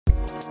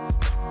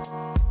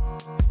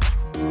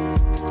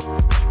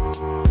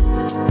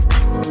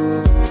From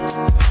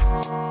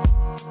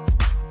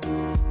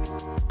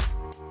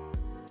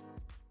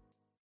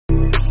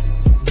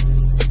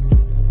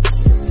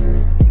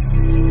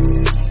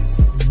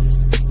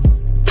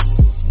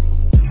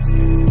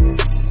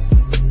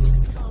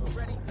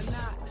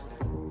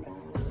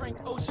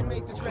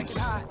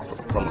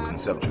a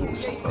conceptual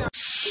standpoint.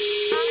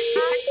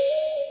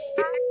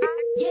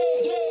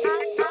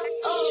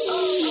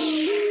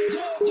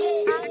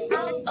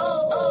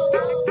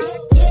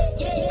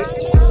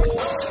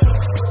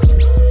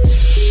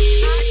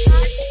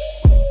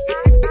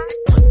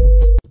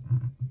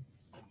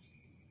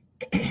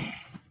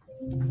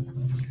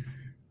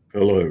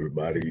 Hello,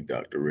 everybody.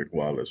 Dr. Rick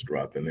Wallace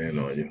dropping in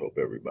on you. Hope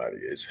everybody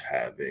is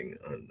having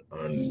an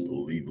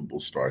unbelievable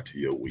start to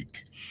your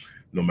week.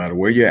 No matter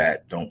where you're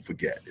at, don't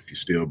forget, if you're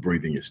still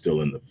breathing, you're still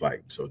in the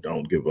fight. So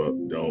don't give up.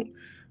 Don't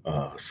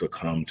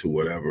succumb to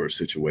whatever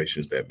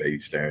situations that may be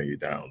staring you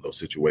down. Those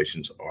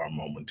situations are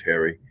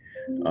momentary.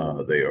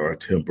 They are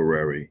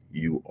temporary.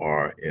 You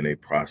are in a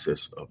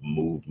process of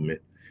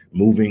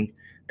moving,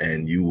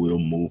 and you will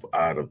move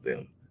out of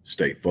them.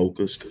 Stay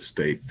focused,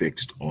 stay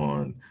fixed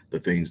on the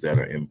things that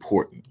are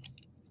important.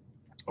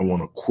 I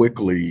want to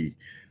quickly,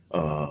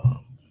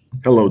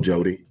 hello,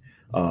 Jody.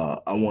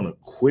 I want to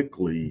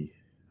quickly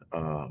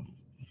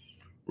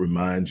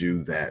remind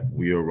you that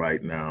we are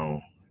right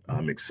now,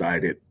 I'm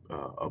excited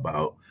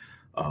about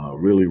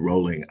really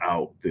rolling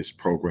out this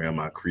program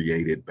I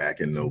created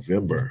back in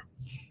November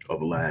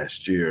of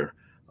last year,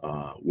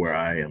 where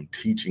I am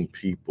teaching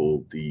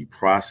people the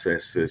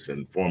processes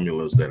and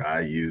formulas that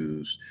I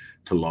use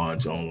to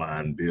launch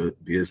online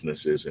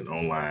businesses and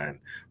online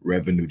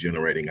revenue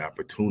generating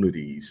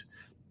opportunities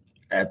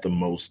at the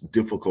most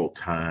difficult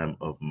time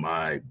of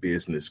my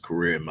business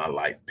career in my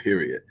life,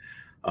 period.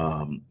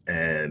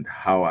 And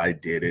how I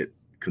did it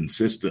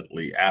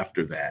consistently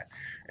after that.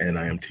 And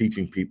I am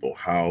teaching people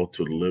how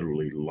to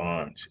literally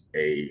launch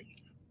a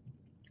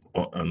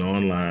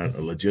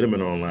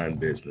legitimate online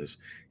business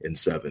in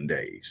 7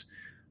 days.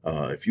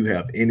 If you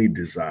have any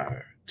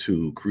desire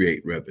to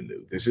create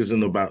revenue, this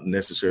isn't about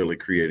necessarily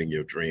creating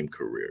your dream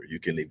career. You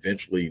can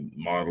eventually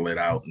model it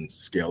out and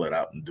scale it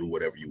out and do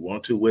whatever you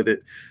want to with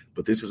it.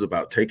 But this is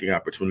about taking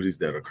opportunities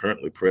that are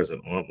currently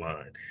present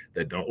online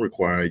that don't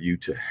require you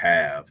to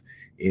have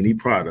any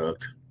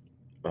product,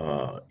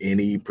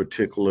 any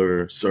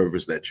particular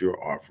service that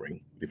you're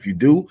offering. If you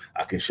do,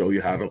 I can show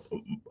you how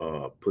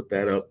to put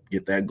that up,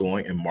 get that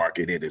going, and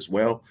market it as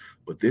well.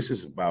 But this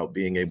is about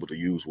being able to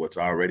use what's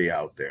already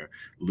out there.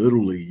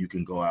 Literally, you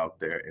can go out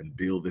there and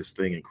build this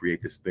thing and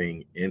create this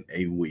thing in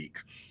a week.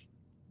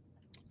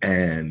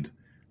 And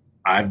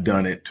I've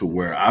done it to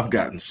where I've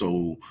gotten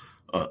so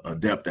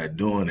adept at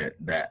doing it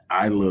that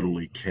I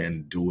literally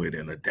can do it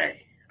in a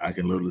day. I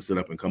can literally sit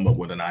up and come up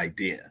with an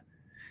idea.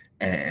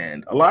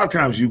 And a lot of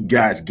times you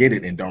guys get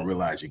it and don't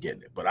realize you're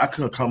getting it. But I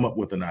could come up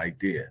with an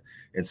idea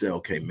and say,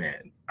 okay,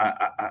 man,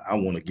 I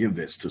want to give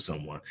this to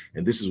someone.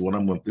 And this is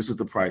what this is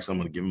the price I'm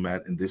going to give them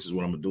at. And this is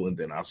what I'm going to do. And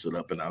then I'll sit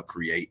up and I'll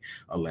create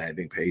a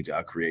landing page.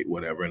 I'll create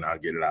whatever and I'll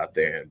get it out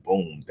there and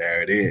boom,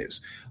 there it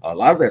is. A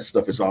lot of that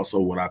stuff is also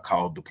what I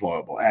call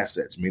deployable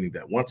assets, meaning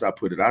that once I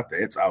put it out there,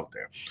 it's out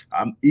there.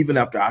 Even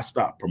after I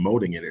stop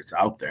promoting it, it's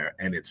out there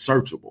and it's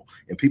searchable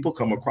and people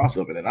come across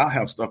of it. And I'll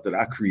have stuff that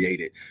I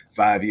created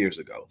 5 years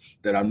ago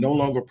that I'm no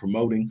longer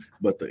promoting,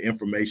 but the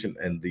information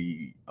and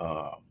the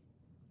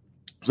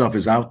stuff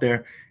is out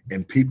there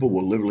and people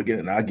will literally get it.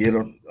 And I get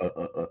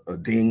a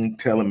ding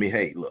telling me,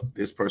 hey, look,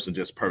 this person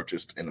just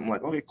purchased. And I'm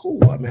like, okay,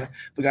 cool. I mean, I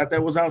forgot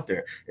that was out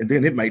there. And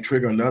then it may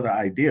trigger another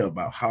idea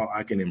about how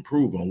I can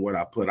improve on what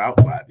I put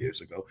out 5 years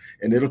ago.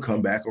 And it'll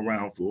come back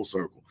around full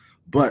circle.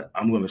 But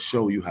I'm going to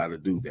show you how to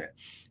do that.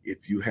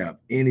 If you have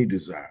any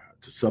desire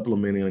to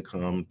supplement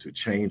income, to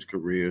change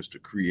careers, to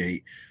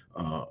create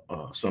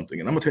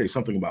something. And I'm gonna tell you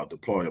something about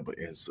deployable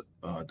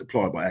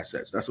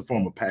assets. That's a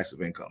form of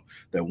passive income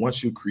that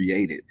once you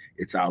create it,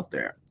 it's out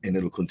there and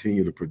it'll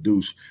continue to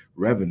produce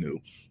revenue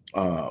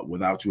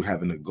without you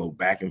having to go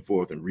back and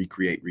forth and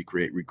recreate.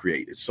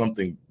 It's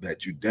something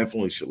that you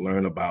definitely should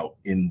learn about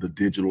in the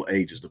digital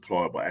age is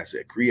deployable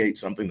asset. Create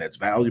something that's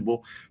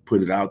valuable,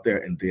 put it out there,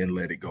 and then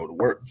let it go to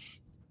work.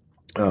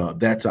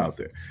 That's out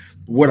there.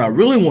 What I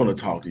really want to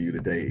talk to you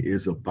today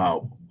is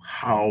about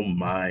how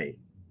my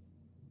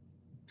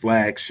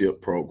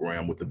flagship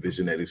program with the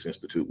Visionetics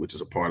Institute, which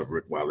is a part of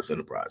Rick Wallace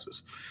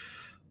Enterprises,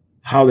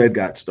 how that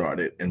got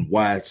started and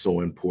why it's so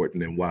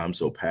important and why I'm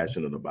so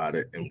passionate about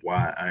it and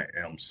why I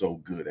am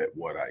so good at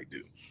what I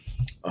do.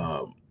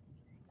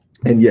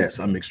 And yes,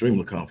 I'm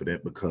extremely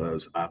confident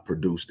because I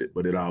produced it,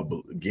 but it all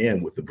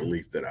began with the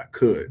belief that I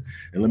could.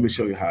 And let me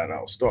show you how it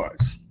all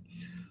starts.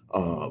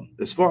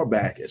 As far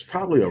back as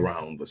probably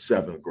around the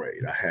 7th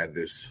grade, I had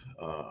this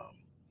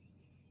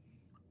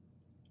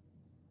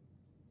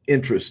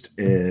interest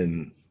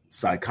in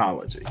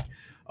psychology.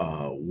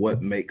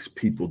 What makes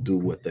people do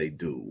what they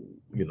do?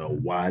 You know,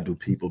 why do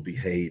people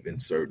behave in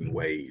certain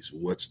ways?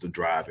 What's the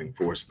driving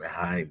force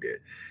behind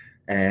it?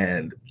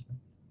 And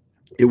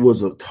it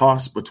was a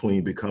toss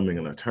between becoming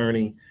an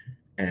attorney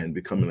and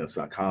becoming a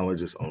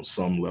psychologist on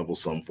some level,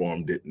 some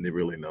form. Didn't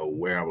really know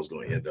where I was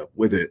going to end up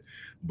with it,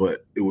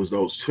 but it was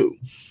those two.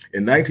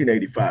 In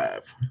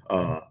 1985,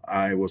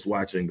 I was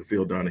watching the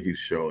Phil Donahue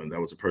show, and there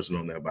was a person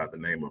on there by the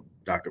name of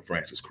Dr.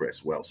 Frances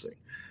Cress Welsing.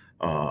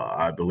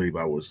 I believe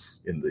I was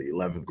in the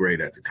 11th grade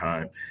at the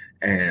time,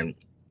 and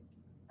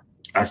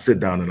I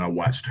sit down and I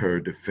watched her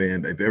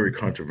defend a very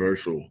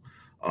controversial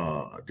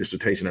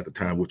dissertation at the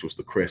time, which was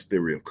the Cress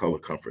theory of color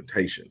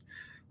confrontation.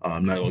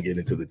 I'm not going to get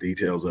into the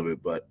details of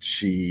it, but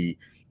she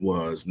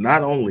was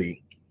not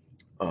only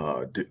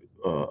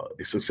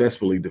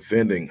successfully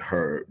defending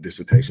her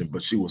dissertation,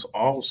 but she was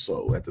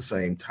also at the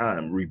same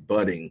time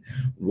rebutting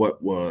what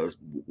was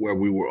where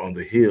we were on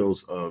the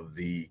heels of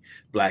the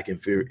Black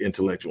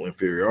intellectual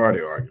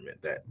inferiority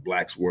argument, that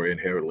Blacks were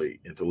inherently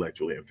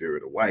intellectually inferior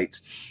to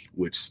whites,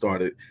 which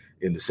started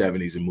in the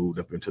 70s and moved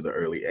up into the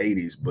early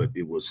 80s, but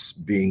it was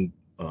being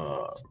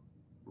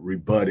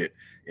rebutted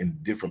in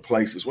different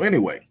places. Well,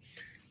 anyway,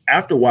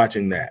 after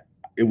watching that,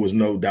 it was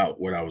no doubt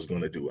what I was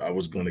going to do. I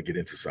was going to get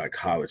into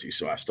psychology.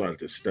 So I started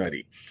to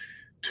study.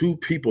 Two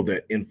people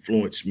that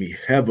influenced me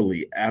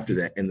heavily after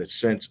that in the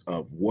sense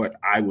of what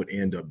I would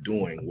end up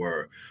doing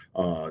were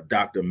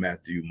Dr.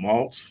 Matthew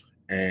Maltz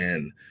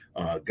and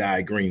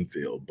Guy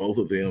Greenfield. Both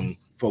of them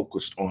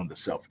focused on the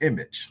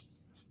self-image.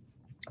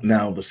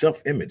 Now, the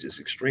self-image is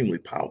extremely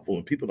powerful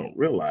and people don't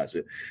realize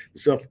it. The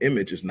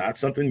self-image is not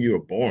something you're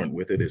born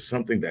with. It is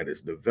something that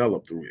is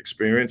developed through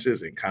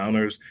experiences,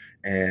 encounters,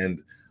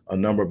 and a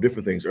number of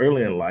different things.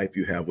 Early in life,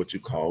 you have what you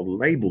call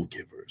label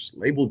givers.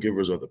 Label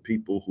givers are the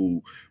people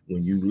who,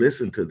 when you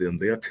listen to them,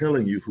 they're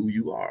telling you who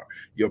you are.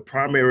 Your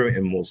primary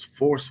and most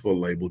forceful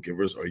label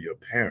givers are your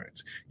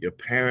parents. Your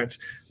parents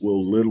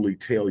will literally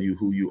tell you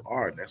who you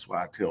are. And that's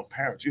why I tell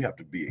parents, you have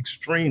to be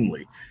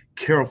extremely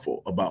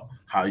careful about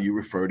how you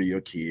refer to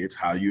your kids,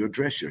 how you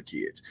address your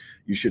kids.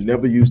 You should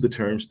never use the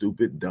term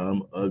stupid,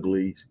 dumb,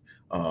 ugly,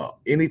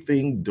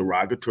 anything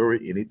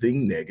derogatory,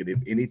 anything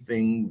negative,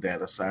 anything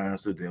that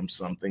assigns to them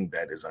something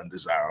that is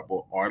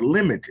undesirable or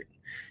limiting.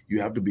 You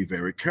have to be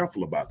very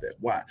careful about that.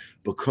 Why?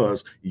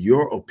 Because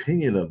your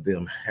opinion of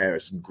them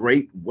has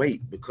great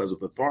weight because of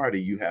the authority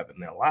you have in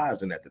their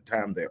lives. And at the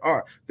time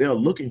they're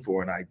looking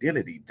for an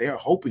identity. They're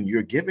hoping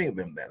you're giving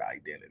them that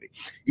identity.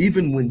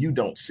 Even when you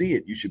don't see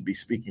it, you should be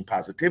speaking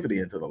positivity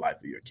into the life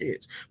of your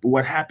kids. But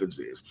what happens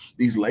is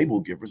these label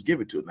givers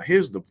give it to them. Now,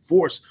 here's the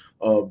force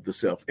of the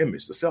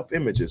self-image. The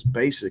self-image is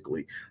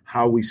basically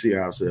how we see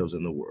ourselves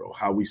in the world,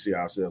 how we see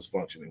ourselves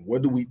functioning.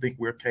 What do we think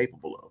we're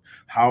capable of?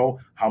 How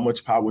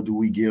much power do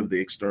we give the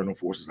external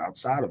forces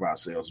outside of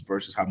ourselves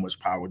versus how much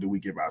power do we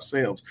give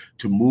ourselves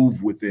to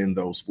move within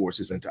those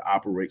forces and to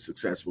operate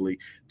successfully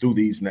through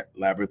these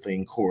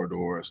labyrinthine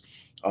corridors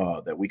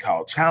that we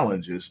call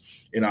challenges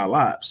in our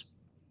lives.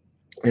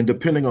 And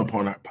depending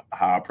upon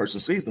how a person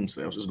sees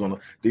themselves is going to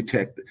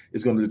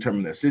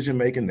determine their decision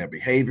making, their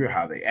behavior,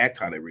 how they act,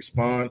 how they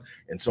respond,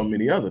 and so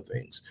many other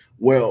things.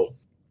 Well,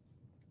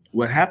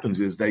 what happens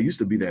is there used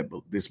to be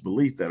this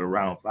belief that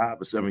around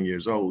 5 or 7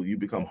 years old, you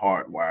become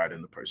hardwired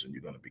in the person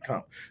you're going to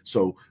become.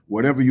 So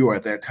whatever you are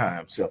at that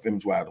time,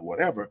 self-image wise or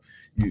whatever,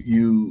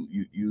 you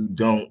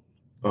don't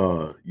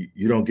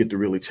get to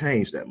really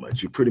change that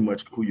much. You're pretty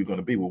much who you're going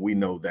to be. Well, we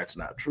know that's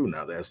not true.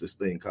 Now, there's this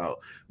thing called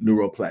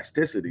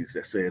neuroplasticities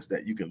that says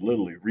that you can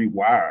literally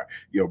rewire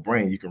your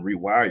brain. You can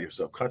rewire your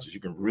subconscious.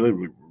 You can really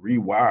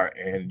rewire,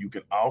 and you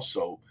can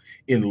also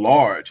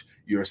enlarge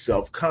your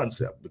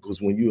self-concept,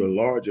 because when you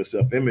enlarge your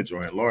self-image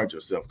or enlarge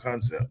your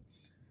self-concept,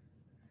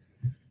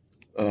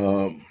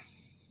 you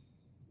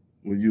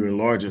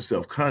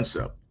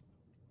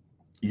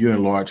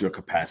enlarge your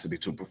capacity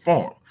to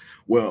perform.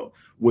 Well,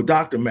 with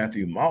Dr.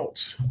 Matthew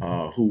Maltz,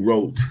 who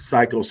wrote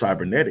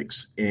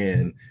Psycho-Cybernetics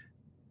in,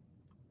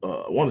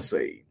 I want to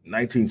say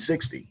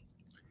 1960,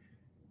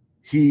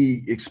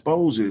 he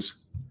exposes,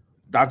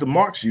 Dr.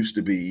 Marx used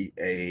to be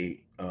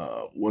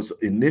was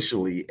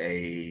initially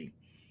a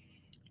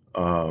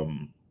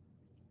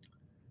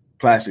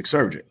plastic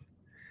surgeon.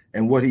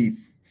 And what he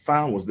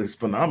found was this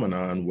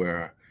phenomenon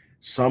where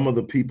some of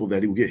the people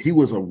that he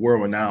was a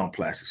world-renowned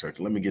plastic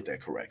surgeon. Let me get that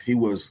correct. He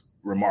was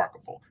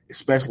remarkable,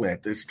 especially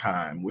at this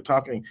time. We're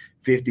talking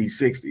 50s,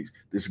 60s.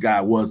 This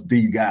guy was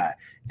the guy.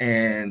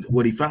 And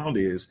what he found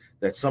is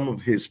that some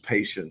of his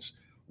patients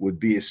would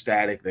be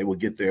ecstatic. They would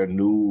get their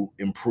new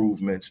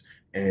improvements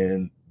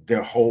and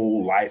their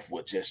whole life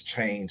would just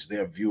change,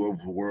 their view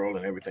of the world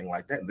and everything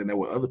like that. And then there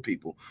were other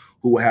people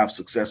who would have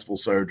successful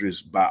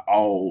surgeries by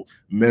all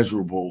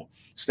measurable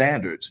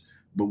standards,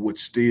 but would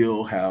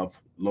still have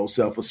low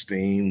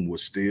self-esteem, would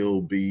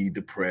still be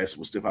depressed,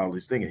 would still have all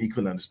these things. And he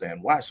couldn't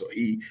understand why. So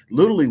he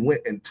literally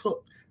went and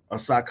took a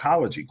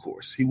psychology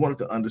course. He wanted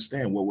to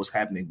understand what was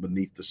happening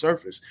beneath the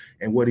surface.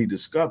 And what he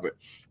discovered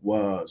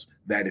was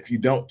that if you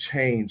don't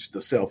change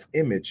the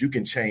self-image, you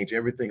can change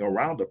everything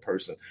around a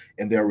person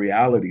and their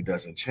reality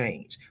doesn't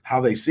change. How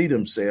they see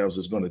themselves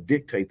is going to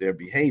dictate their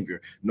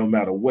behavior, no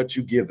matter what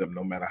you give them,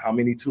 no matter how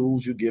many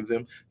tools you give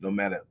them, no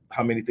matter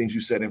how many things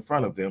you set in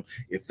front of them.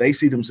 If they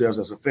see themselves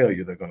as a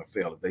failure, they're going to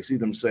fail. If they see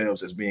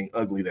themselves as being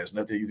ugly, there's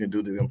nothing you can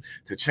do to them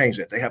to change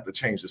that. They have to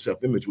change the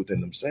self-image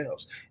within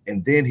themselves.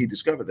 And then he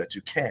discovered that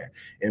you can.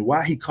 And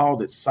why he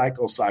called it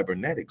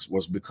psycho-cybernetics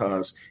was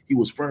because he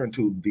was referring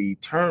to the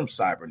term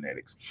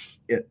cybernetics.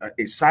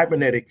 A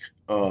cybernetic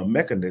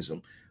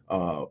mechanism,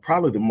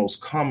 probably the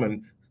most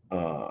common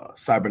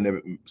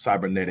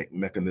cybernetic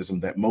mechanism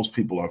that most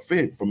people are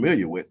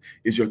familiar with,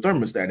 is your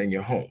thermostat in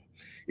your home.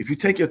 If you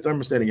take your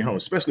thermostat in your home,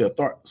 especially a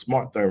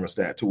smart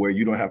thermostat, to where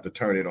you don't have to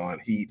turn it on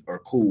heat or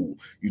cool,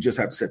 you just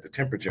have to set the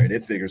temperature and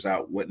it figures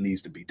out what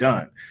needs to be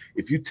done.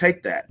 If you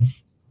take that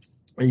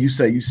and you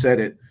say you set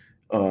it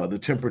the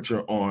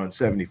temperature on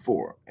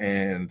 74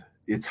 and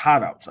it's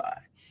hot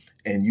outside,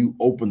 and you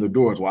open the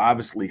doors, well,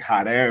 obviously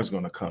hot air is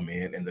going to come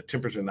in and the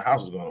temperature in the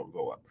house is going to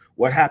go up.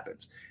 What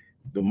happens?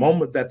 The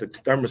moment that the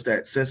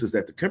thermostat senses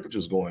that the temperature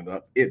is going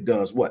up, it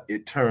does what?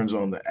 It turns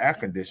on the air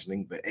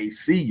conditioning, the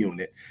AC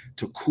unit,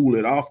 to cool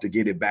it off to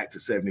get it back to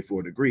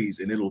 74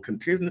 degrees. And it'll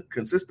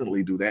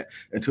consistently do that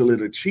until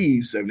it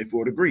achieves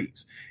 74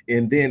 degrees.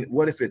 And then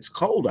what if it's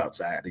cold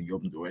outside and you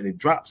open the door and it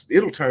drops?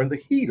 It'll turn the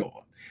heat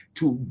on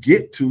to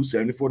get to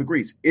 74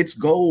 degrees. Its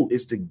goal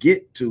is to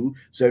get to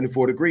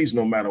 74 degrees.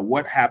 No matter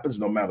what happens,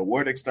 no matter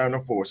what external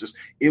forces,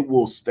 it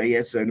will stay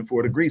at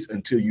 74 degrees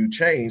until you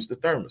change the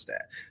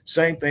thermostat.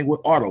 Same thing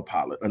with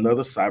autopilot,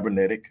 another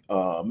cybernetic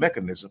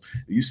mechanism.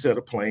 You set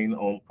a plane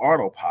on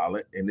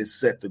autopilot and it's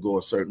set to go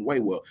a certain way.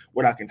 Well,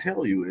 what I can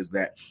tell you is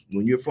that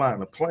when you're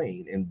flying a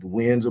plane and the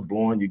winds are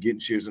blowing, you're getting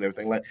shears and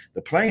everything, like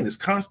the plane is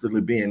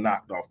constantly being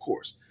knocked off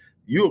course.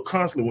 You're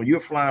constantly, when you're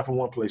flying from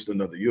one place to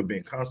another, you're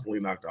being constantly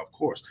knocked off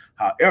course.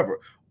 However,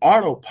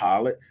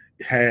 autopilot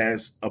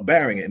has a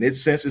bearing and it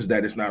senses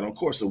that it's not on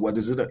course. So what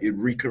does it do? It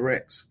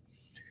recorrects.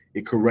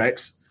 It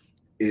corrects.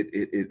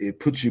 It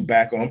puts you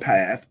back on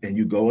path, and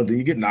you go, and then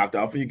you get knocked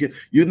off, and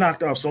you're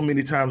knocked off so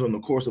many times on the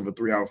course of a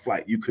 3-hour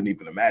flight you couldn't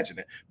even imagine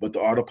it. But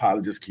the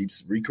autopilot just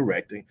keeps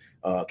recorrecting,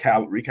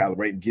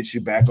 recalibrating, gets you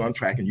back on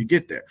track, and you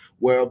get there.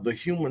 Well, the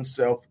human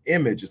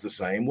self-image is the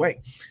same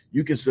way.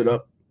 You can sit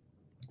up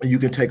and you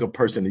can take a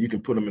person and you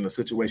can put them in a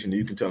situation and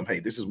you can tell them,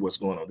 hey, this is what's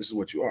going on. This is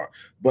what you are.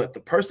 But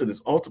the person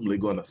is ultimately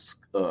going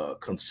to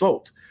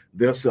consult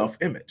their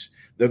self-image.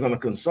 They're going to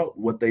consult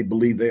what they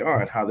believe they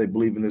are and how they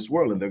believe in this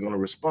world, and they're going to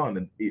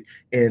respond.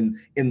 And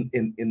in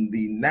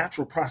the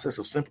natural process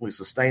of simply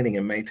sustaining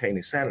and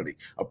maintaining sanity,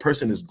 a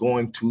person is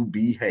going to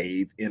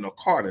behave in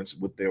accordance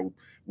with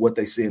what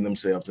they see in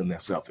themselves and their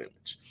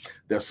self-image.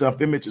 Their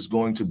self-image is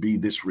going to be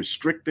this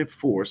restrictive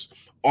force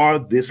or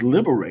this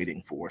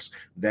liberating force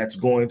that's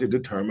going to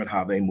determine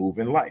how they move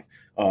in life.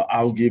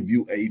 I'll give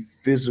you a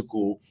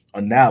physical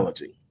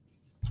analogy.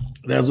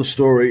 There's a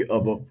story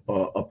of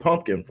a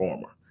pumpkin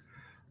farmer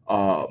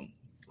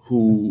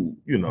who,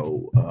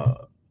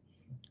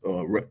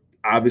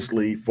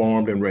 obviously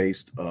farmed and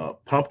raised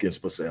pumpkins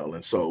for sale.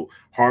 And so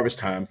harvest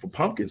time for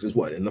pumpkins is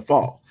what? In the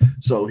fall.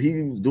 So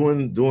he's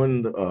doing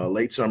the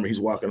late summer, he's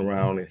walking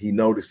around and he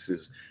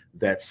notices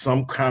that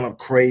some kind of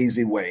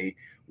crazy way,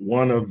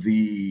 one of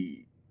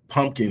the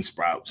pumpkin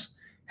sprouts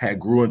had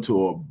grew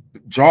into a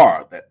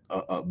jar, that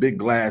a big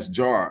glass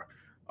jar,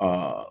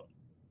 or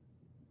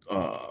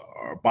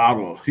a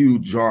bottle, a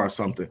huge jar or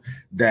something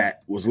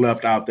that was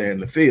left out there in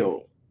the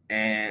field.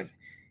 And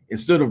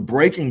instead of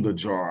breaking the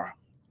jar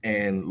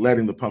and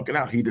letting the pumpkin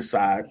out, he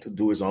decided to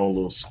do his own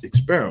little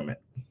experiment.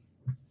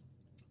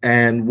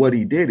 And what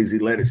he did is he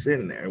let it sit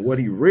in there. And what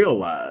he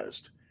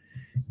realized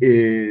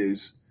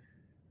is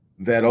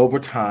that over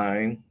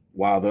time,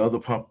 while the other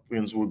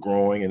pumpkins were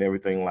growing and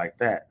everything like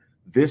that,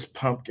 this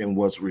pumpkin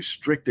was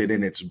restricted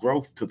in its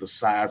growth to the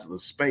size of the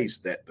space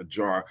that the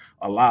jar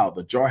allowed.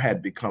 The jar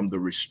had become the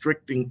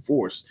restricting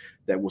force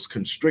that was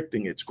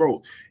constricting its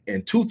growth.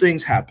 And two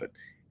things happened.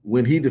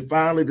 When he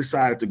finally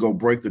decided to go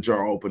break the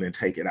jar open and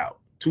take it out,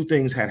 two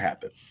things had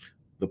happened.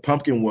 The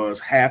pumpkin was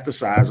half the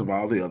size of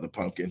all the other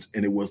pumpkins,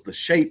 and it was the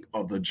shape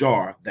of the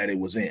jar that it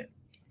was in.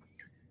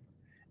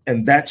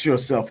 And that's your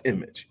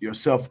self-image. Your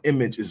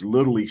self-image is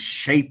literally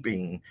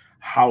shaping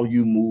how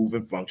you move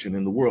and function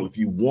in the world. If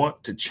you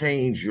want to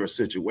change your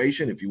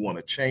situation, if you want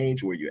to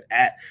change where you're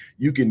at,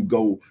 you can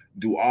go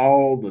do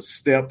all the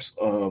steps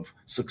of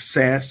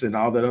success and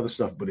all that other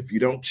stuff. But if you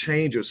don't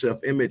change your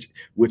self-image,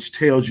 which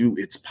tells you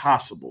it's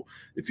possible,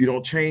 if you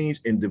don't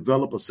change and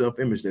develop a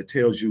self-image that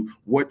tells you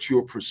what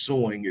you're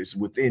pursuing is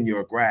within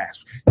your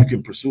grasp, you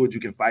can pursue it, you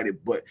can fight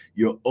it, but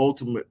your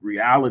ultimate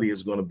reality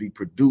is going to be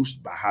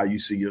produced by how you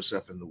see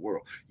yourself in the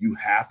world. You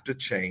have to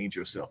change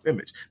your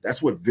self-image.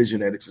 That's what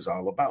Visionetics is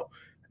all about.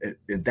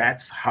 And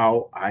that's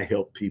how I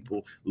help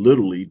people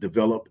literally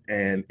develop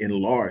and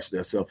enlarge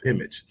their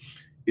self-image.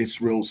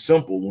 It's real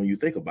simple when you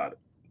think about it.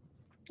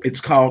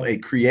 It's called a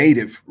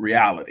creative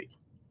reality.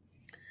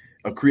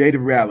 A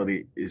creative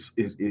reality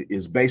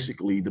is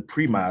basically the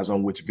premise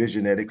on which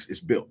Visionetics is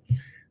built.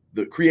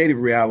 The creative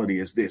reality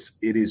is this: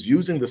 it is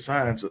using the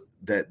science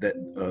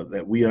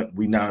that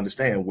we now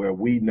understand, where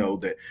we know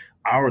that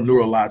our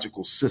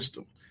neurological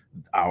system,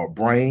 our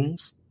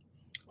brains,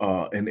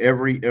 and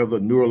every other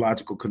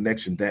neurological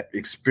connection that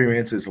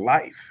experiences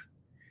life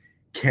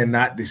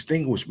cannot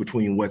distinguish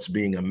between what's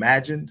being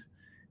imagined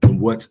and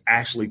what's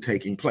actually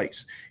taking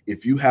place.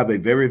 If you have a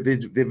very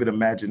vivid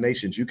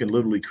imagination, you can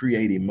literally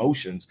create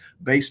emotions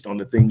based on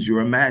the things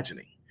you're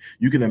imagining.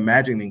 You can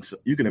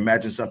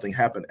imagine something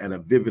happen at a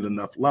vivid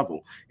enough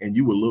level, and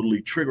you will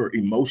literally trigger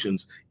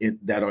emotions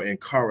that are in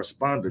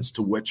correspondence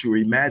to what you're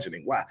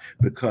imagining. Why?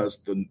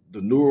 Because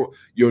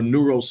your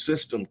neural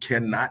system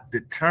cannot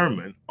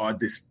determine or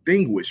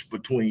distinguish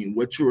between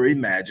what you're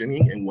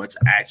imagining and what's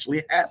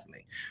actually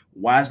happening.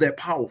 Why is that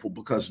powerful?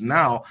 Because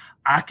now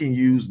I can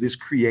use this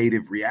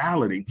creative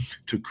reality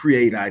to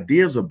create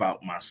ideas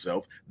about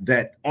myself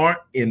that aren't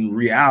in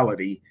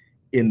reality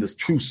in the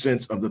true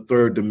sense of the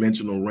third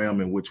dimensional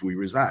realm in which we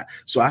reside.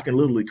 So I can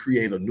literally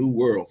create a new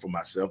world for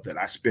myself that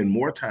I spend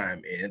more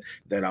time in,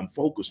 that I'm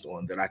focused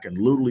on, that I can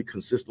literally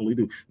consistently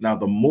do. Now,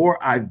 the more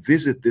I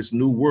visit this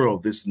new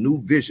world, this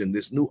new vision,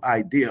 this new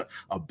idea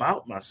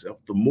about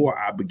myself, the more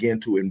I begin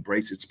to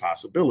embrace its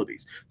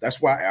possibilities.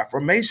 That's why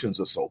affirmations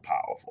are so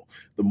powerful.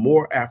 The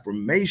more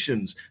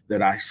affirmations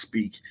that I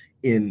speak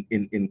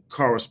in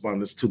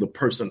correspondence to the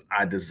person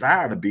I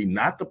desire to be,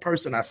 not the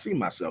person I see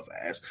myself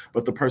as,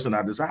 but the person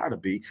I desire to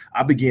be,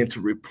 I begin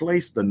to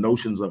replace the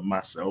notions of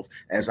myself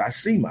as I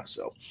see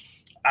myself.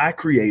 I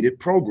created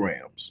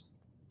programs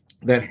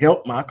that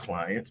help my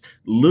clients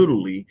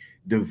literally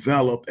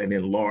develop and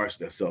enlarge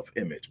their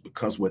self-image,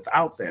 because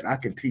without that, I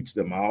can teach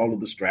them all of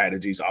the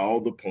strategies,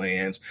 all the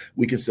plans.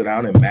 We can sit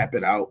down and map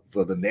it out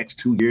for the next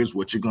 2 years,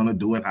 what you're going to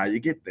do and how you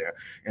get there.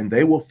 And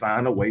they will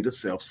find a way to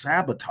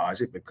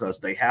self-sabotage it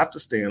because they have to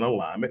stay in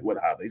alignment with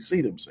how they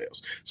see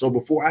themselves. So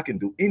before I can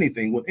do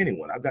anything with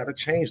anyone, I've got to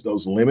change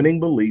those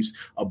limiting beliefs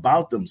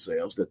about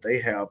themselves that they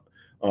have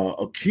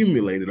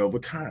accumulated over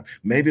time.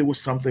 Maybe it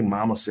was something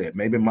mama said.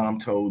 Maybe mom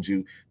told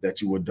you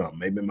that you were dumb.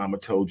 Maybe mama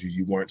told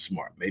you weren't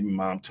smart. Maybe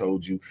mom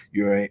told you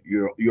you're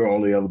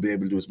only ever be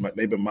able to do is.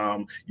 Maybe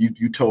mom,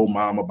 you told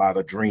mom about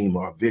a dream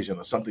or a vision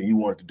or something you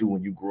wanted to do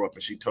when you grew up,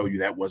 and she told you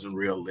that wasn't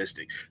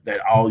realistic,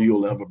 that all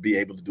you'll ever be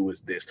able to do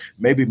is this.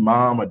 Maybe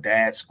mom or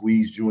dad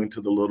squeezed you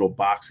into the little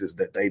boxes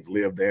that they've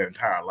lived their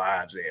entire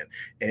lives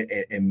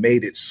in, and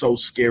made it so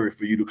scary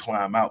for you to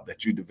climb out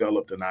that you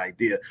developed an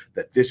idea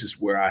that this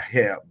is where I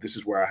hang, this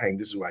is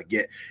where I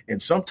get.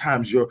 And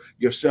sometimes your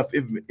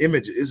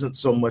self-image isn't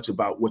so much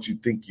about what you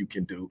think you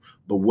can do,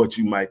 but what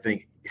you might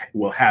think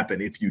will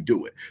happen if you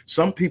do it.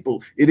 Some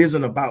people, it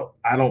isn't about,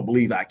 I don't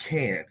believe I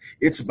can.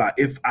 It's about,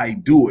 if I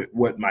do it,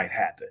 what might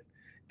happen.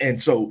 And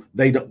so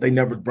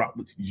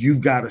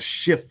you've got to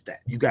shift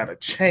that. You got to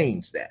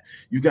change that.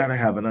 You got to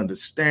have an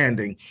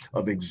understanding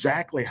of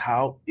exactly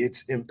how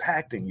it's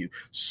impacting you.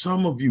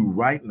 Some of you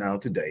right now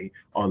today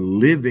are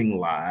living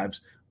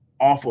lives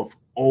off of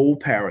old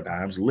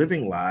paradigms,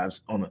 living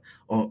lives on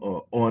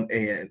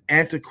an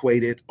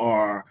antiquated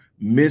or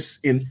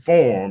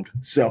misinformed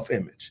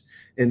self-image.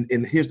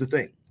 And here's the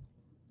thing.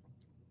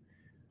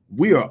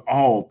 We are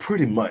all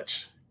pretty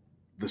much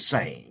the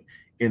same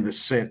in the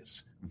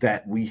sense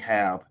that we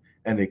have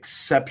an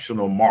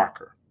exceptional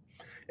marker.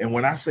 And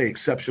when I say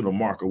exceptional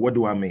marker, what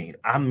do I mean?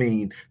 I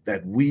mean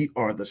that we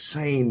are the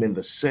same in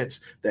the sense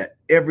that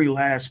every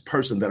last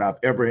person that I've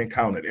ever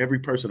encountered, every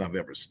person I've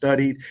ever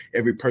studied,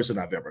 every person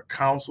I've ever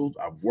counseled,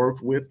 I've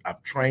worked with,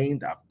 I've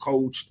trained, I've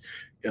coached,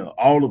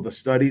 all of the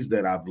studies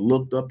that I've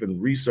looked up and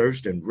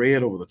researched and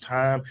read over the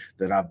time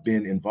that I've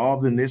been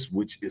involved in this,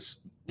 which is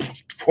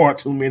far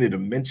too many to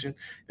mention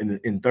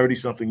in 30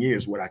 something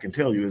years. What I can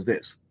tell you is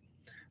this: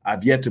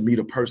 I've yet to meet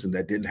a person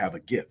that didn't have a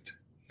gift.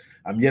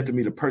 I'm yet to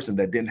meet a person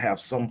that didn't have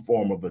some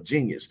form of a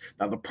genius.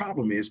 Now, the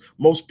problem is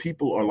most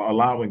people are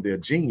allowing their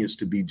genius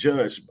to be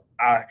judged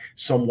by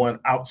someone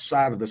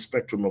outside of the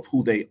spectrum of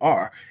who they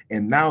are.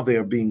 And now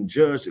they're being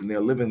judged and they're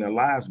living their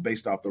lives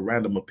based off the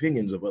random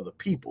opinions of other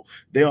people.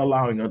 They're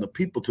allowing other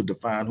people to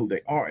define who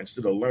they are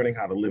instead of learning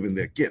how to live in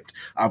their gift.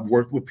 I've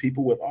worked with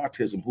people with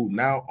autism who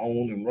now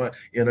own and run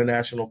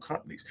international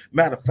companies.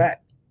 Matter of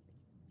fact,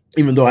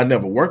 even though I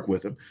never worked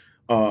with him,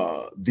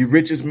 the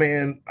richest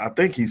man, I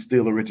think he's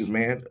still the richest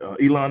man,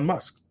 Elon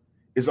Musk,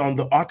 is on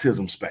the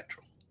autism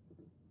spectrum.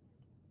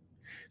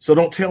 So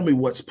don't tell me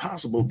what's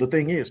possible. The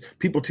thing is,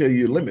 people tell you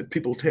your limit.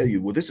 People tell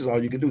you, well, this is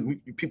all you can do.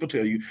 People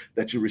tell you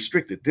that you're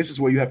restricted. This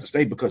is where you have to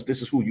stay because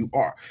this is who you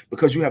are,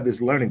 because you have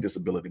this learning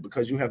disability,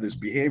 because you have this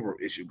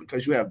behavioral issue,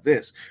 because you have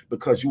this,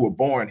 because you were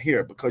born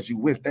here, because you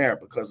went there,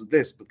 because of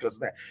this, because of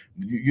that.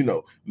 You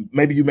know,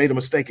 maybe you made a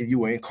mistake and you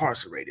were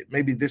incarcerated.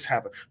 Maybe this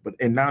happened.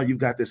 And now you've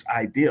got this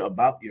idea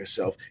about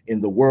yourself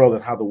in the world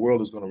and how the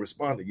world is going to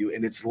respond to you.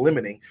 And it's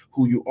limiting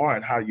who you are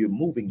and how you're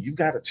moving. You've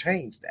got to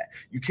change that.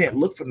 You can't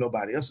look for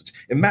nobody else.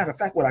 And matter of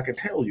fact, what I can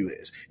tell you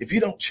is, if you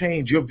don't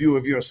change your view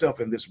of yourself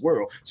in this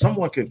world,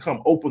 someone can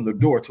come open the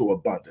door to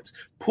abundance,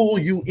 pull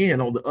you in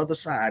on the other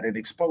side and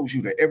expose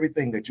you to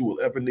everything that you will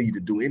ever need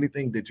to do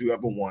anything that you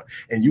ever want.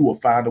 And you will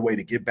find a way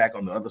to get back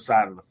on the other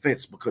side of the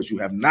fence because you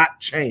have not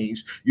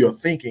changed your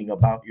thinking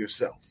about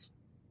yourself.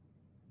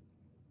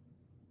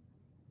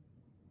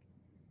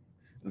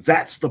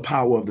 That's the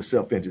power of the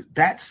self-image.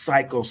 That's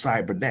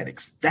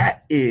psycho-cybernetics.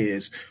 That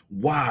is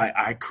why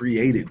I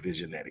created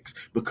Visionetics,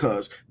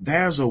 because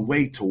there's a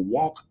way to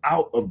walk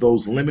out of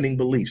those limiting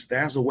beliefs.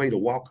 There's a way to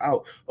walk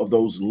out of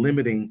those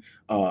limiting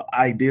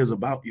ideas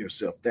about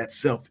yourself, that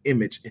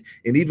self-image.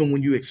 And even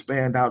when you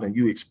expand out and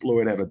you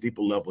explore it at a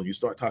deeper level, you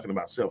start talking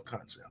about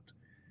self-concept.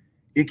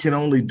 It can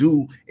only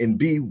do and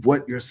be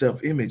what your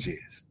self-image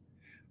is.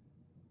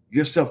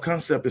 Your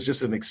self-concept is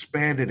just an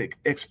expanded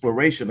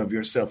exploration of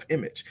your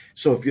self-image.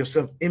 So if your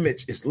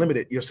self-image is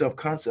limited, your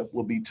self-concept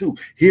will be too.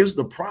 Here's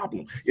the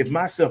problem. If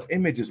my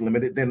self-image is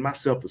limited, then my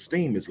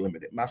self-esteem is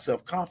limited. My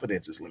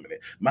self-confidence is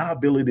limited. My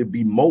ability to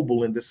be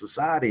mobile in this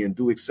society and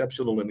do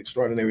exceptional and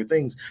extraordinary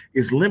things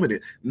is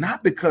limited,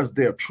 not because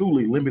they're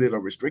truly limited or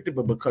restricted,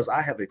 but because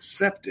I have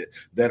accepted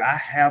that I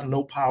have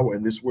no power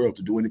in this world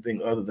to do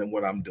anything other than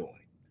what I'm doing.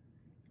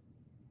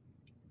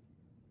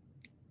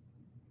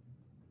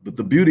 But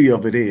the beauty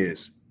of it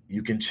is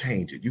you can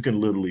change it. You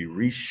can literally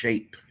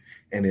reshape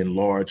and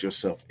enlarge your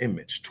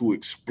self-image to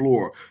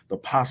explore the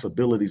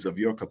possibilities of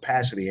your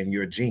capacity and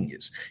your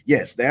genius.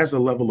 Yes, there's a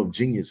level of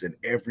genius in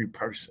every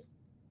person.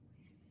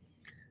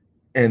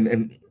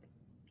 And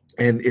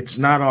it's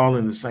not all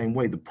in the same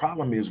way. The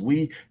problem is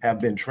we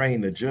have been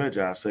trained to judge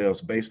ourselves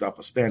based off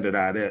a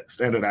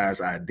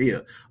standardized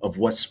idea of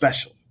what's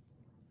special.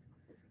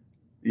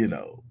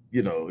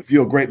 If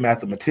you're a great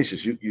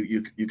mathematician,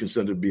 you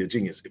consider to be a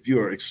genius. If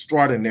you're an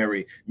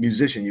extraordinary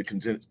musician, you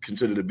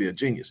consider to be a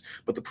genius.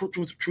 But the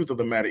truth of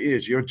the matter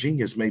is your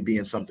genius may be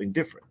in something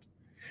different.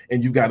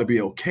 And you've got to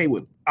be okay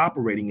with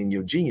operating in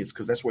your genius,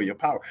 because that's where your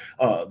power.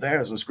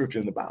 There's a scripture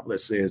in the Bible that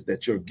says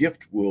that your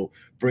gift will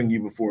bring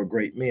you before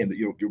great men, that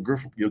your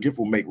gift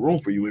will make room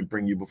for you and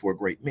bring you before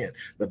great men.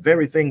 The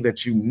very thing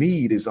that you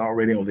need is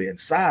already on the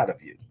inside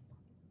of you.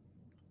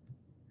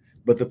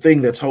 But the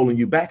thing that's holding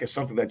you back is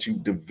something that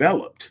you've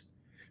developed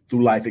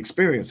through life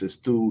experiences,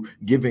 through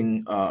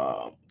giving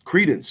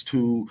credence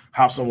to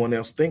how someone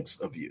else thinks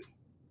of you.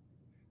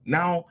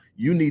 Now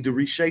you need to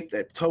reshape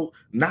that,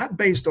 not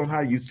based on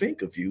how you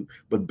think of you,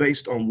 but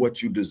based on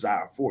what you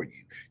desire for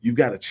you. You've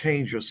got to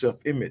change your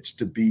self-image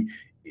to be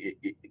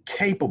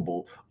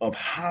capable of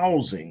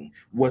housing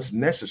what's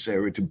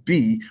necessary to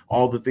be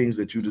all the things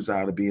that you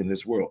desire to be in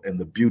this world. And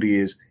the beauty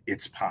is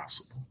it's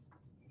possible.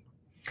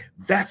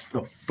 That's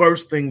the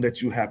first thing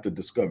that you have to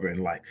discover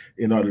in life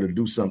in order to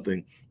do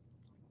something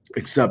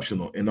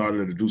exceptional, in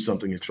order to do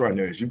something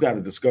extraordinary. You've got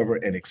to discover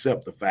and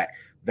accept the fact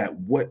that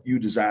what you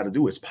desire to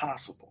do is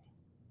possible.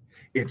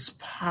 It's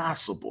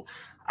possible.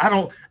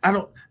 I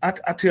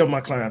tell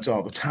my clients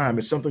all the time,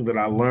 it's something that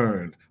I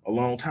learned a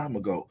long time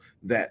ago,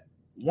 that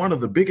one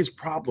of the biggest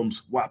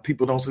problems why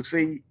people don't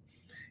succeed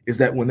is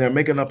that when they're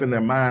making up in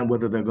their mind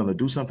whether they're going to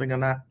do something or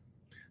not,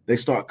 they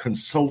start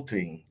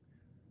consulting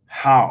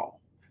how.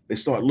 They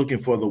start looking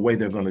for the way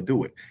they're going to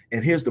do it.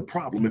 And here's the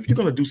problem. If you're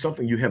going to do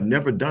something you have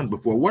never done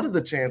before, what are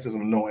the chances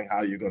of knowing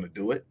how you're going to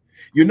do it?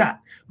 You're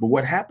not. But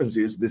what happens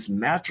is this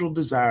natural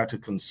desire to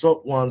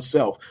consult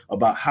oneself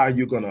about how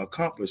you're going to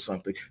accomplish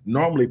something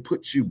normally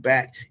puts you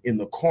back in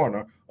the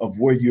corner of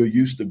where you're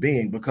used to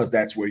being, because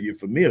that's where you're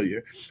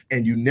familiar,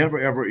 and you never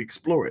ever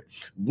explore it.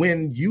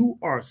 When you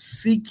are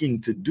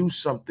seeking to do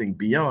something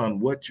beyond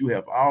what you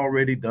have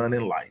already done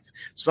in life,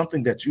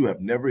 something that you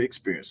have never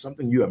experienced,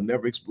 something you have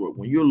never explored,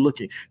 when you're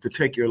looking to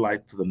take your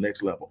life to the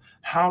next level,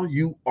 how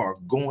you are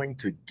going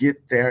to get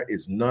there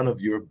is none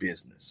of your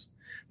business.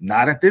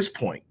 Not at this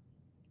point.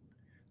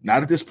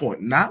 Not at this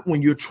point. Not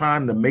when you're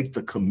trying to make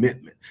the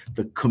commitment.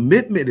 The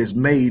commitment is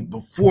made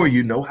before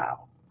you know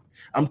how.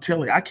 I'm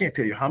telling you, I can't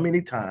tell you how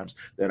many times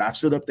that I've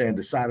stood up there and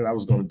decided I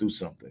was going to do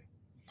something,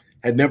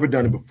 had never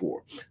done it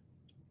before,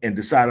 and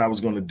decided I was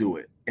going to do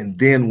it, and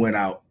then went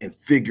out and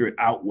figured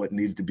out what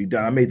needed to be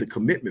done. I made the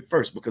commitment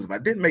first, because if I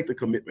didn't make the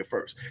commitment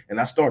first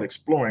and I started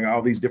exploring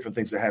all these different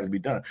things that had to be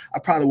done, I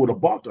probably would have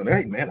balked on it.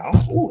 Hey, man,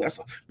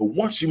 but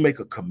once you make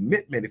a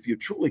commitment, if you're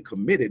truly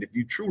committed, if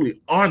you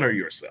truly honor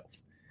yourself,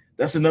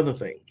 that's another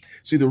thing.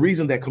 See, the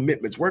reason that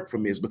commitments work for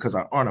me is because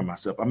I honor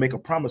myself. I make a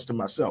promise to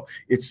myself.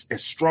 It's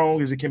as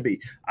strong as it can be.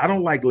 I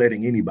don't like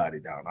letting anybody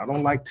down. I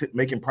don't like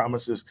making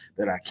promises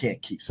that I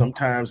can't keep.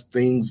 Sometimes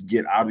things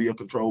get out of your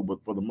control,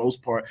 but for the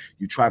most part,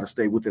 you try to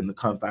stay within the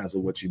confines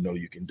of what you know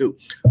you can do.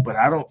 But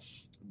I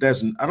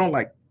don't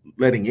like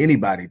letting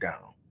anybody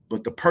down.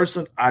 But the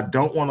person I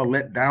don't want to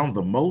let down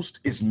the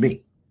most is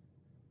me.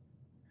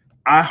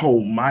 I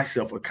hold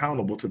myself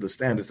accountable to the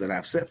standards that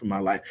I've set for my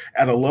life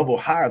at a level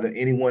higher than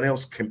anyone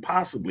else can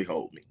possibly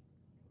hold me.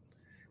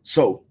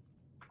 So,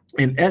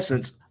 in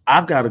essence,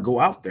 I've got to go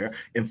out there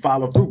and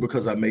follow through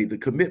because I made the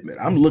commitment.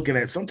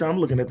 Sometimes I'm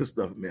looking at this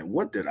stuff, man,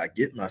 what did I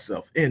get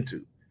myself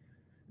into?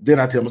 Then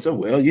I tell myself,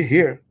 well, you're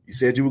here. You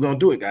said you were going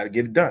to do it. Got to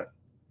get it done.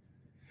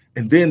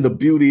 And then the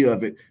beauty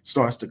of it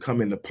starts to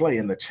come into play,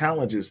 and the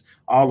challenges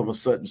all of a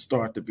sudden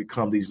start to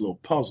become these little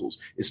puzzles.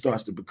 It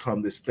starts to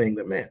become this thing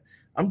that, man,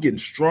 I'm getting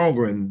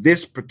stronger in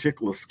this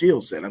particular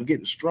skill set. I'm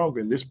getting stronger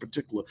in this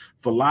particular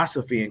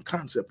philosophy and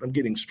concept. I'm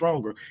getting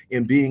stronger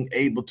in being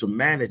able to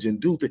manage and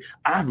do things.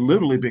 I've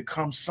literally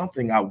become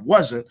something I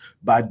wasn't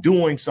by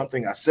doing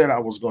something I said I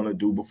was going to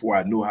do before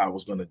I knew how I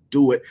was going to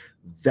do it.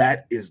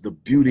 That is the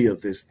beauty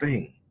of this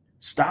thing.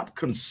 Stop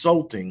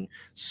consulting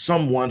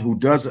someone who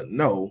doesn't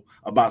know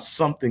about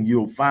something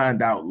you'll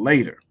find out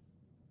later.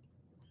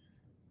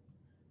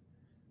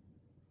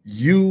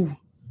 You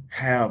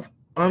have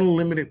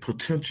unlimited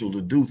potential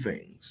to do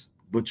things,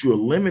 but you're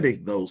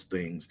limiting those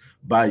things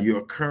by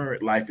your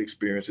current life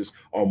experiences,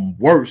 or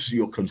worse,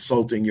 you're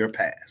consulting your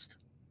past.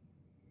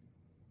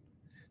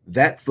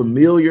 That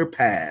familiar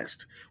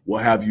past will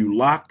have you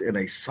locked in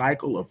a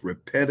cycle of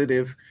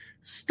repetitive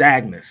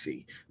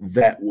stagnancy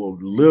that will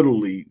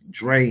literally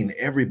drain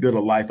every bit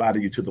of life out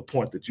of you, to the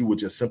point that you would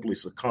just simply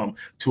succumb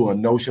to a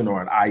notion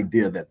or an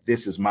idea that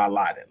this is my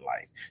lot in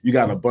life. You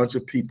got a bunch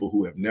of people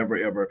who have never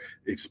ever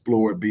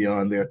explored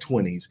beyond their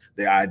 20s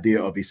the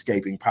idea of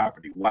escaping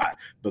poverty. Why?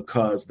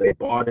 Because they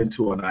bought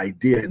into an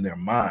idea in their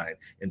mind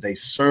and they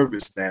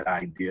serviced that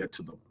idea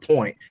to the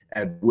point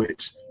at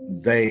which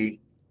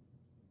they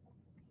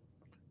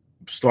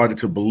started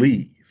to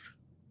believe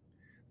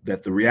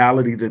that the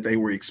reality that they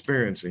were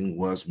experiencing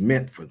was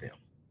meant for them.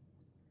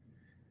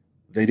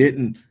 They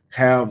didn't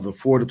have the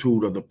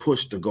fortitude or the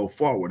push to go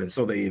forward. And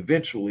so they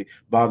eventually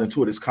bought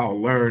into it. It's called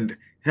learned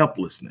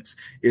helplessness.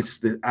 It's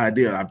the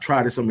idea. I've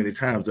tried it so many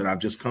times that I've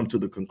just come to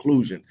the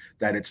conclusion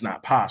that it's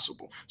not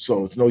possible.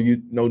 So it's no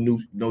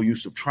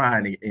use of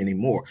trying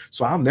anymore.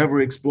 So I'll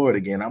never explore it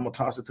again. I'm gonna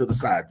toss it to the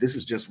side. This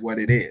is just what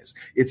it is.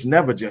 It's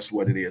never just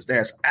what it is.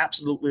 There's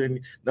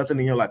absolutely nothing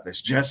in your life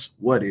that's just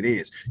what it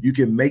is. You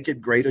can make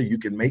it greater. You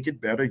can make it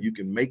better. You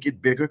can make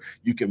it bigger.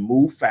 You can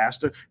move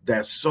faster.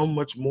 There's so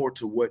much more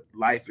to what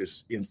life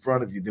is in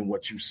front of you than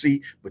what you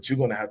see, but you're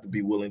going to have to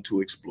be willing to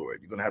explore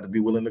it. You're going to have to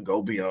be willing to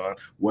go beyond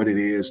what it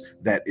is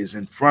that is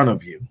in front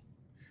of you.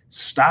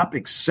 Stop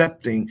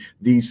accepting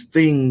these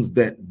things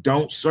that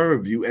don't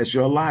serve you as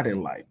your lot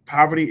in life.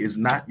 Poverty is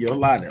not your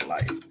lot in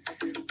life.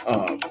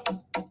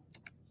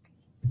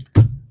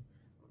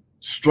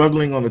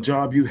 Struggling on a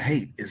job you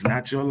hate is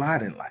not your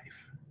lot in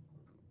life.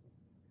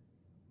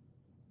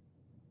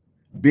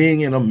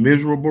 Being in a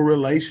miserable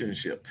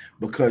relationship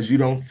because you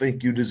don't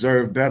think you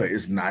deserve better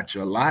is not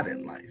your lot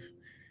in life.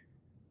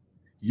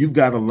 You've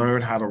got to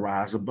learn how to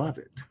rise above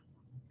it.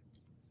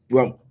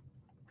 Well,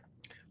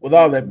 with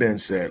all that being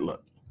said,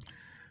 look,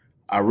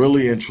 I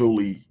really and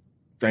truly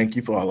thank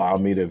you for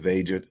allowing me to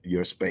invade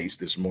your space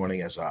this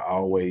morning, as I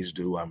always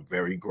do. I'm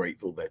very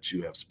grateful that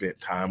you have spent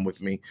time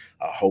with me.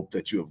 I hope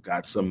that you have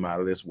got something out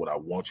of this. What I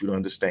want you to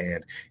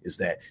understand is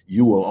that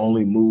you will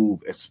only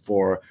move as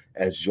far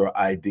as your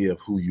idea of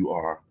who you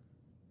are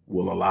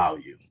will allow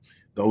you.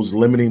 Those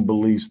limiting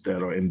beliefs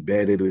that are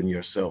embedded in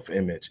your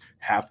self-image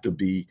have to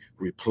be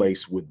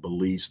replaced with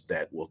beliefs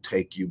that will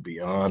take you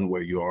beyond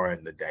where you are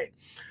in the day.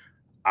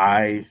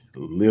 I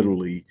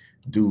literally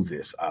do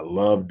this. I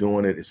love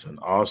doing it. It's an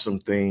awesome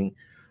thing.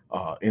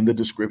 In the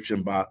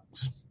description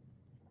box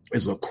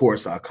is a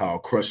course I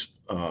call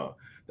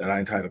that I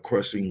entitled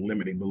Crushing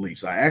Limiting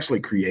Beliefs. I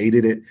actually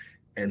created it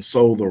and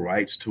sold the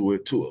rights to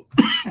it to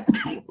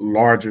a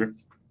larger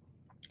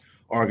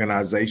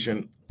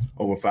organization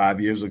over 5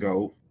 years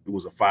ago. It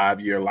was a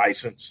 5-year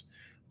license.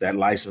 That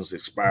license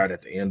expired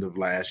at the end of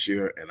last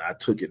year, and I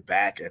took it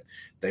back, and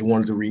they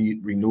wanted to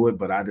renew it,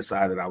 but I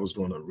decided I was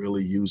going to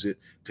really use it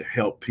to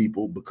help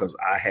people, because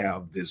I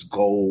have this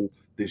goal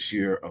this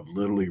year of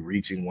literally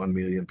reaching 1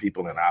 million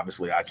people, and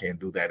obviously I can't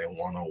do that in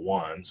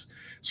one-on-ones.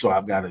 So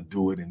I've got to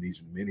do it in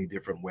these many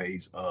different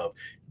ways of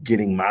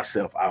getting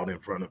myself out in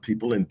front of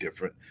people, in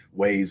different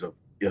ways of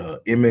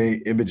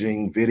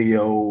imaging,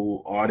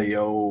 video,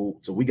 audio.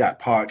 So we got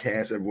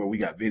podcasts everywhere. We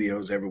got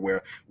videos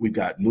everywhere. We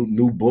got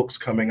new books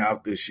coming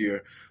out this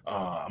year.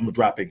 I'm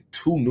dropping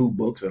 2 new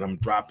books, and I'm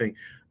dropping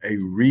a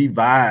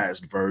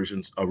revised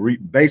version,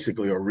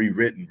 basically a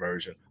rewritten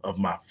version of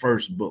my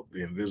first book,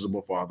 The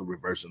Invisible Father,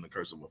 Reversing the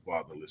Curse of a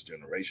Fatherless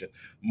Generation.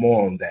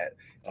 More on that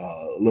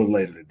a little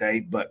later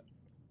today. But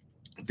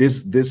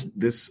this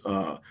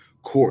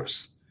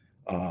course,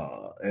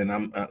 and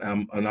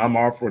I'm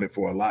offering it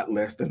for a lot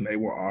less than they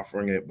were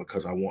offering it,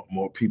 because I want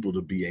more people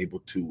to be able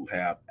to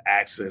have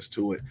access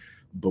to it.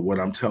 But what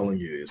I'm telling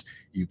you is,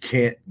 you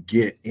can't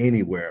get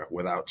anywhere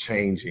without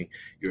changing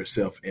your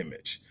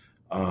self-image.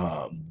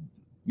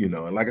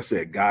 And like I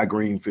said, Guy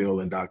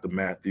Greenfield and Dr.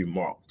 Matthew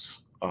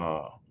Marks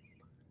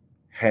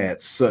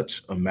had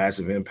such a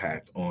massive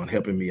impact on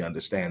helping me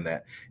understand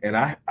that. And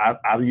I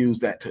use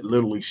that to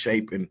literally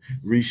shape and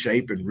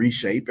reshape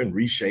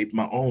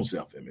my own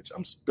self-image.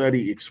 I'm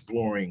study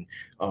exploring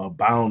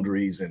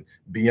boundaries and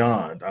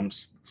beyond. I'm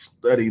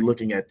study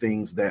looking at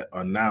things that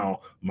are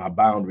now my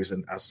boundaries,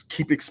 and I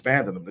keep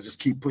expanding them. I just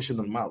keep pushing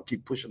them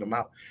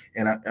out.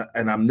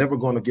 And I'm never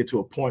going to get to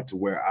a point to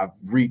where I've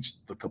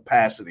reached the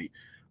capacity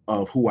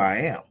of who I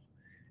am.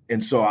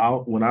 And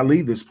so when I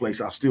leave this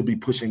place, I'll still be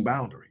pushing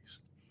boundaries.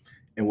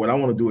 And what I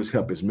want to do is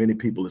help as many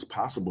people as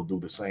possible do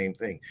the same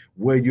thing.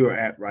 Where you're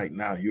at right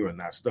now, you are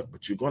not stuck,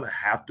 but you're going to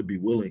have to be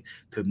willing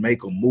to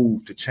make a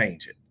move to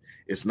change it.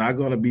 It's not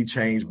going to be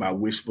changed by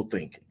wishful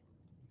thinking.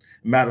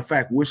 Matter of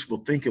fact, wishful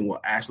thinking will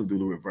actually do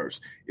the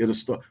reverse. It'll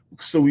start.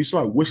 So when you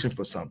start wishing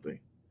for something,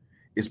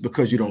 it's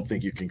because you don't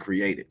think you can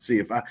create it. See,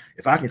 if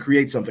I can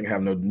create something, I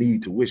have no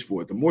need to wish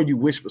for it. The more you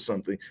wish for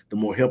something, the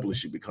more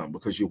helpless you become,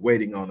 because you're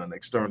waiting on an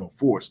external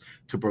force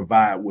to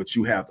provide what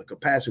you have the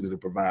capacity to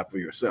provide for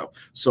yourself.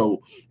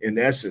 So in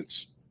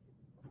essence,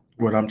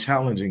 what I'm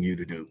challenging you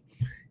to do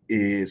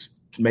is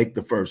make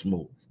the first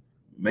move,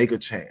 make a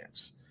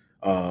chance.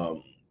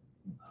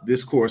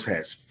 This course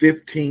has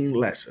 15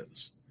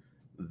 lessons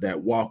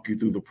that walk you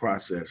through the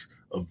process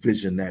of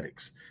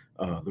Visionetics,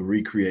 the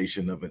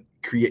recreation of a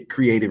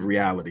creative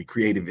reality,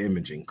 creative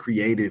imaging,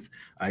 creative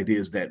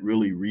ideas that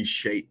really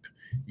reshape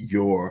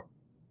your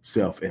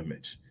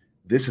self-image.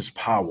 This is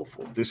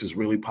powerful. This is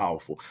really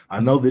powerful. I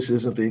know this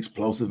isn't the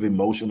explosive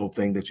emotional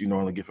thing that you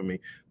normally get from me,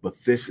 but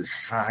this is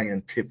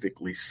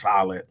scientifically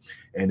solid,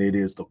 and it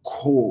is the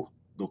core,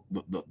 the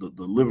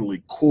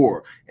literally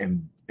core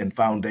and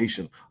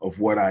foundation of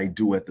what I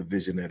do at the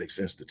Visionetics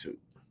Institute.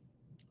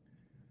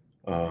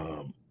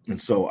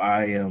 And so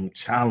I am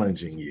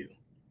challenging you.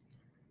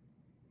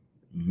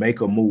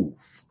 Make a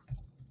move.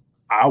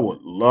 I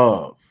would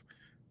love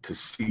to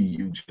see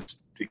you just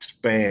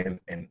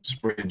expand and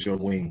spread your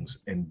wings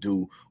and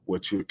do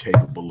what you're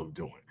capable of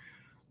doing.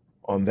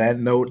 On that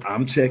note,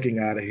 I'm checking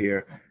out of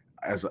here.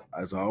 As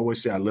I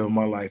always say, I live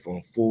my life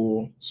on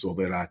full so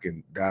that I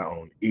can die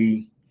on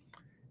E.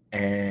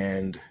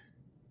 And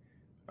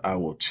I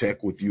will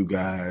check with you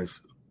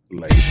guys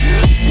later.